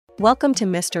Welcome to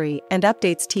Mystery and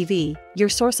Updates TV, your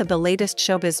source of the latest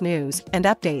showbiz news and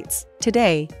updates.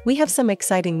 Today, we have some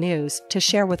exciting news to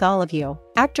share with all of you.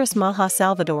 Actress Maja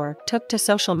Salvador took to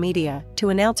social media to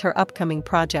announce her upcoming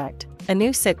project, a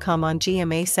new sitcom on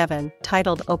GMA7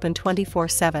 titled Open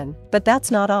 24/7. But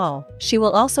that's not all. She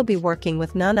will also be working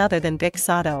with none other than Vic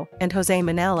Sotto and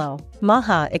Manalo.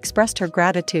 Maja expressed her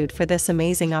gratitude for this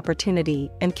amazing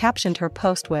opportunity and captioned her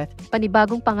post with,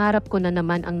 "Panibagong pangarap ko na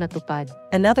naman ang natupad.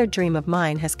 Another dream of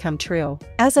mine has come true."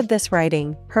 As of this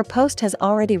writing, her post has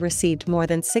already received more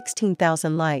than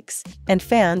 16,000 likes, and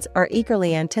fans are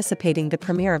eagerly anticipating the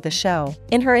premiere of the show.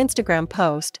 In her Instagram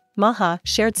post, Maja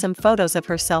shared some photos of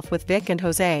herself with Vic and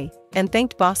Jose, and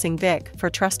thanked Bossing Vic for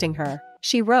trusting her.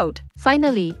 She wrote,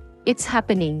 "Finally, it's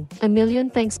happening. A million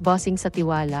thanks Bossing sa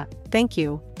tiwala." "Thank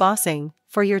you, Bossing,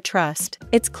 for your trust."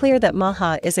 It's clear that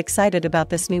Maja is excited about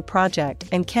this new project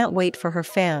and can't wait for her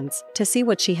fans to see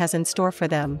what she has in store for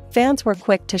them. Fans were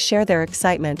quick to share their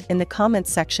excitement in the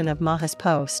comments section of Maja's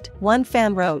post. One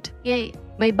fan wrote, "Yay!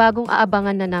 May bagong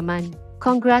aabangan na naman.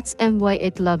 Congrats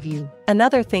MY8, love you."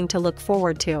 Another thing to look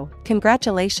forward to.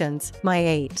 "Congratulations, my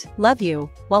 8. Love you,"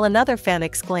 while another fan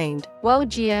exclaimed, "Wow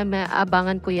GMA,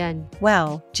 aabangan ko yan."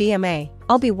 "Wow, GMA,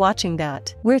 I'll be watching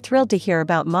that." We're thrilled to hear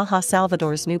about Maja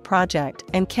Salvador's new project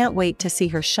and can't wait to see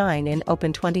her shine in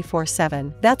Open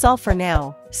 24/7. That's all for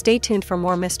now. Stay tuned for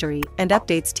more Mystery and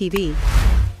Updates TV.